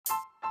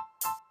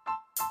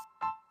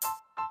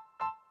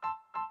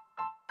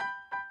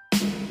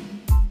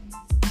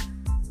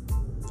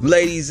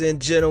Ladies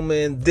and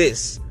gentlemen,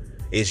 this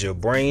is your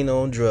Brain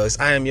on Drugs.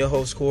 I am your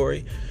host,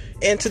 Corey,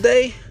 and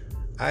today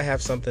I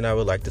have something I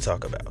would like to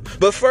talk about.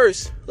 But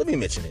first, let me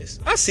mention this.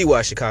 I see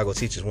why Chicago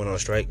teachers went on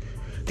strike.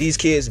 These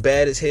kids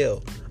bad as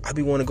hell. I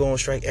be wanting to go on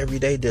strike every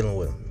day dealing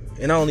with them.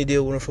 And I only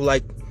deal with them for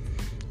like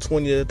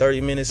 20 to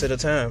 30 minutes at a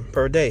time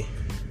per day.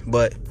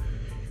 But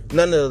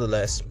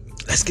nonetheless,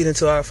 let's get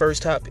into our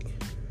first topic.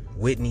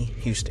 Whitney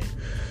Houston.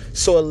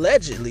 So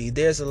allegedly,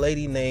 there's a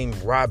lady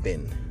named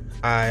Robin.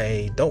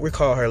 I don't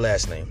recall her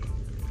last name,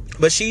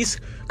 but she's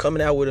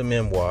coming out with a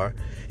memoir,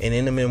 and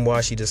in the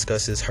memoir she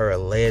discusses her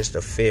alleged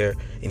affair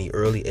in the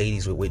early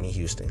 80s with Whitney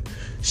Houston.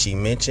 She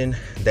mentioned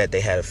that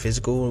they had a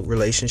physical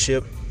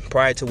relationship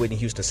prior to Whitney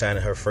Houston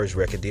signing her first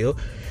record deal,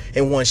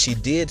 and once she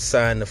did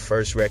sign the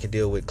first record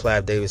deal with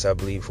Clive Davis, I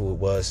believe who it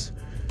was,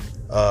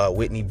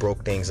 Whitney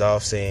broke things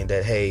off, saying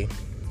that, hey,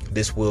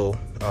 this will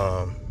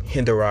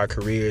hinder our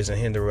careers and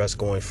hinder us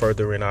going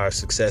further in our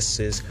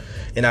successes,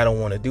 and I don't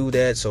want to do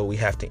that, so we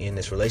have to end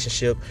this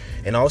relationship.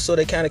 And also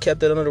they kind of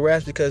kept it under the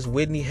wraps because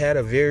Whitney had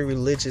a very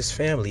religious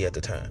family at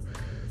the time.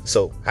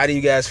 So how do you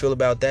guys feel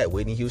about that?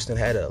 Whitney Houston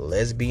had a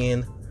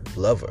lesbian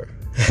lover.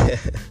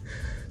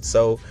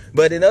 So,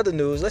 but in other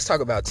news, let's talk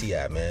about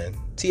T.I., man.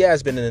 T.I.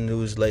 has been in the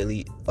news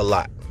lately a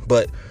lot,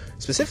 but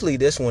specifically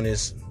this one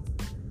is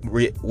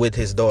with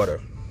his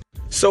daughter.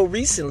 So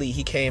recently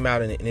he came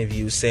out in an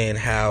interview saying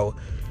how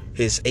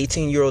his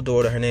 18-year-old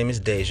daughter, her name is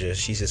Deja,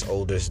 she's his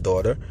oldest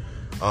daughter,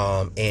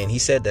 and he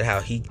said that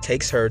how he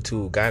takes her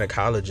to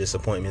gynecologist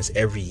appointments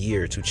every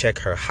year to check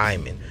her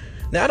hymen.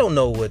 Now, I don't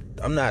know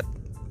I'm not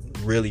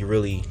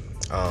really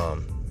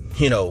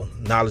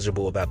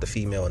knowledgeable about the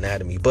female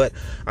anatomy, but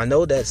I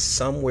know that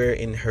somewhere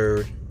in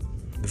her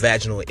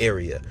vaginal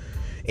area,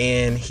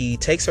 and he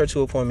takes her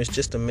to appointments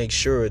just to make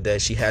sure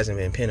that she hasn't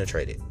been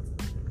penetrated.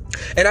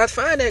 And I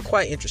find that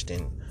quite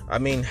interesting. I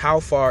mean, how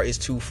far is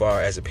too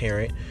far as a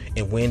parent,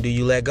 and when do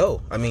you let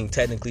go? I mean,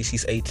 technically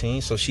she's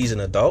 18, so she's an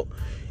adult,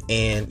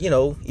 and,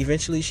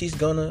 eventually she's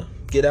gonna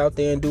get out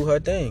there and do her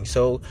thing.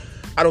 So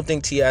I don't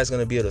think T.I. is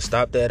gonna be able to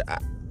stop that.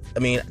 I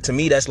mean, to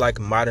me, that's like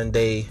modern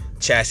day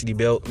chastity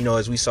belt.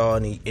 As we saw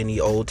in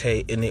the old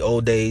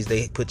days,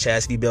 they put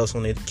chastity belts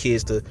on their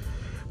kids to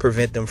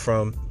prevent them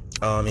from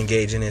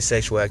engaging in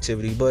sexual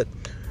activity. But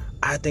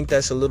I think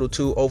that's a little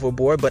too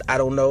overboard, but I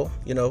don't know,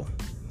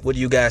 What do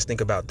you guys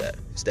think about that?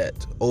 Is that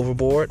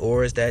overboard,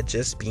 or is that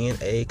just being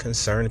a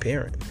concerned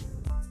parent?